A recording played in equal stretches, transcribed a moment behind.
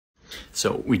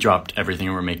So we dropped everything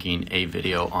and we're making a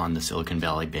video on the Silicon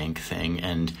Valley Bank thing,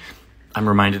 and I'm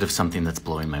reminded of something that's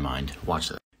blowing my mind. Watch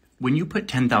this. When you put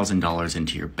 $10,000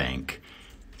 into your bank,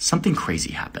 something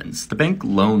crazy happens. The bank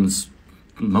loans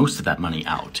most of that money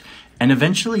out, and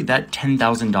eventually that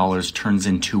 $10,000 turns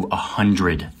into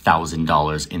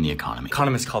 $100,000 in the economy.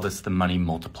 Economists call this the money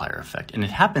multiplier effect, and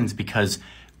it happens because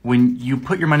when you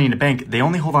put your money in a bank, they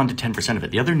only hold on to 10% of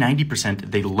it. The other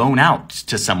 90% they loan out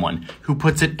to someone who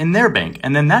puts it in their bank,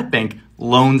 and then that bank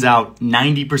loans out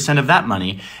 90% of that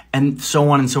money, and so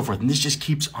on and so forth. And this just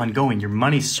keeps on going. Your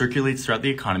money circulates throughout the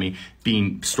economy,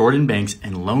 being stored in banks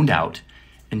and loaned out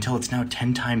until it's now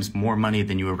 10 times more money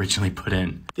than you originally put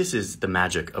in. This is the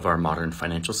magic of our modern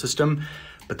financial system.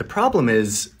 But the problem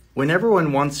is, when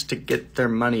everyone wants to get their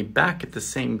money back at the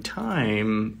same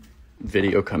time,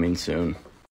 video coming soon.